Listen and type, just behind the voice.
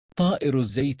طائر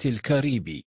الزيت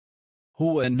الكاريبي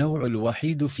هو النوع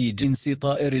الوحيد في جنس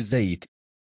طائر الزيت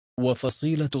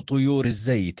وفصيلة طيور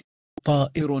الزيت.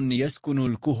 طائر يسكن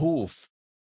الكهوف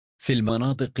في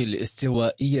المناطق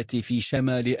الاستوائية في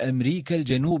شمال أمريكا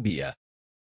الجنوبية،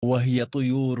 وهي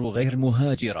طيور غير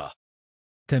مهاجرة.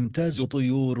 تمتاز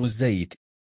طيور الزيت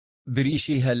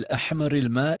بريشها الأحمر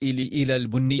المائل إلى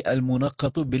البني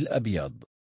المنقط بالأبيض،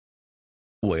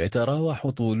 ويتراوح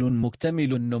طول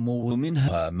مكتمل النمو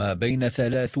منها ما بين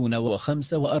 30 و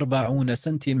 45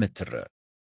 سنتيمتر.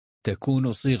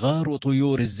 تكون صغار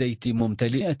طيور الزيت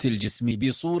ممتلئة الجسم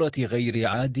بصورة غير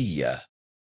عادية،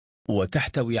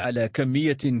 وتحتوي على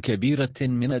كمية كبيرة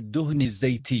من الدهن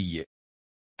الزيتي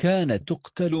كانت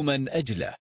تقتل من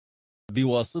أجله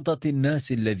بواسطة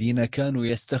الناس الذين كانوا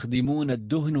يستخدمون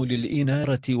الدهن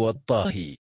للإنارة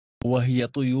والطهي. وهي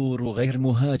طيور غير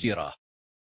مهاجرة.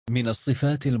 من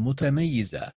الصفات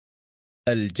المتميزة: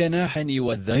 الجناحان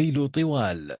والذيل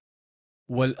طوال،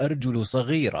 والأرجل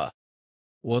صغيرة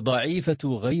وضعيفة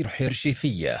غير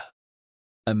حرشفية،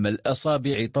 أما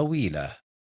الأصابع طويلة،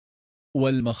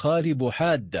 والمخالب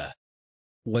حادة،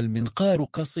 والمنقار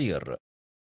قصير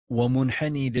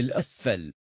ومنحني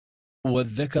للأسفل،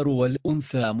 والذكر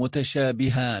والأنثى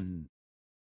متشابهان.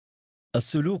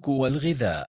 السلوك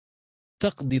والغذاء: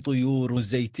 تقضي طيور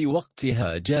الزيت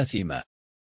وقتها جاثمة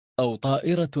أو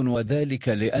طائرة، وذلك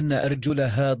لأن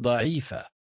أرجلها ضعيفة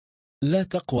لا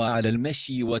تقوى على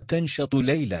المشي، وتنشط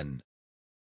ليلا،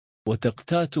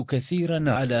 وتقتات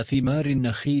كثيرا على ثمار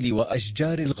النخيل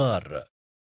وأشجار الغار.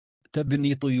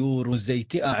 تبني طيور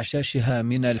الزيت أعشاشها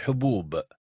من الحبوب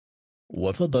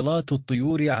وفضلات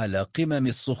الطيور على قمم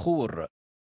الصخور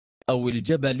أو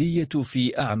الجبلية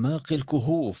في أعماق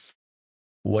الكهوف.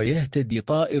 ويهتدي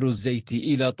طائر الزيت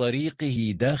إلى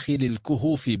طريقه داخل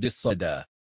الكهوف بالصدى،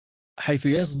 حيث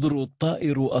يصدر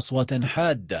الطائر أصواتا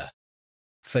حادة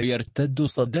فيرتد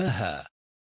صداها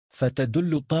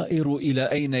فتدل الطائر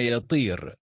إلى أين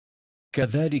يطير.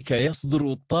 كذلك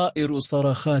يصدر الطائر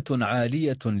صرخات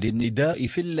عالية للنداء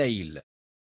في الليل.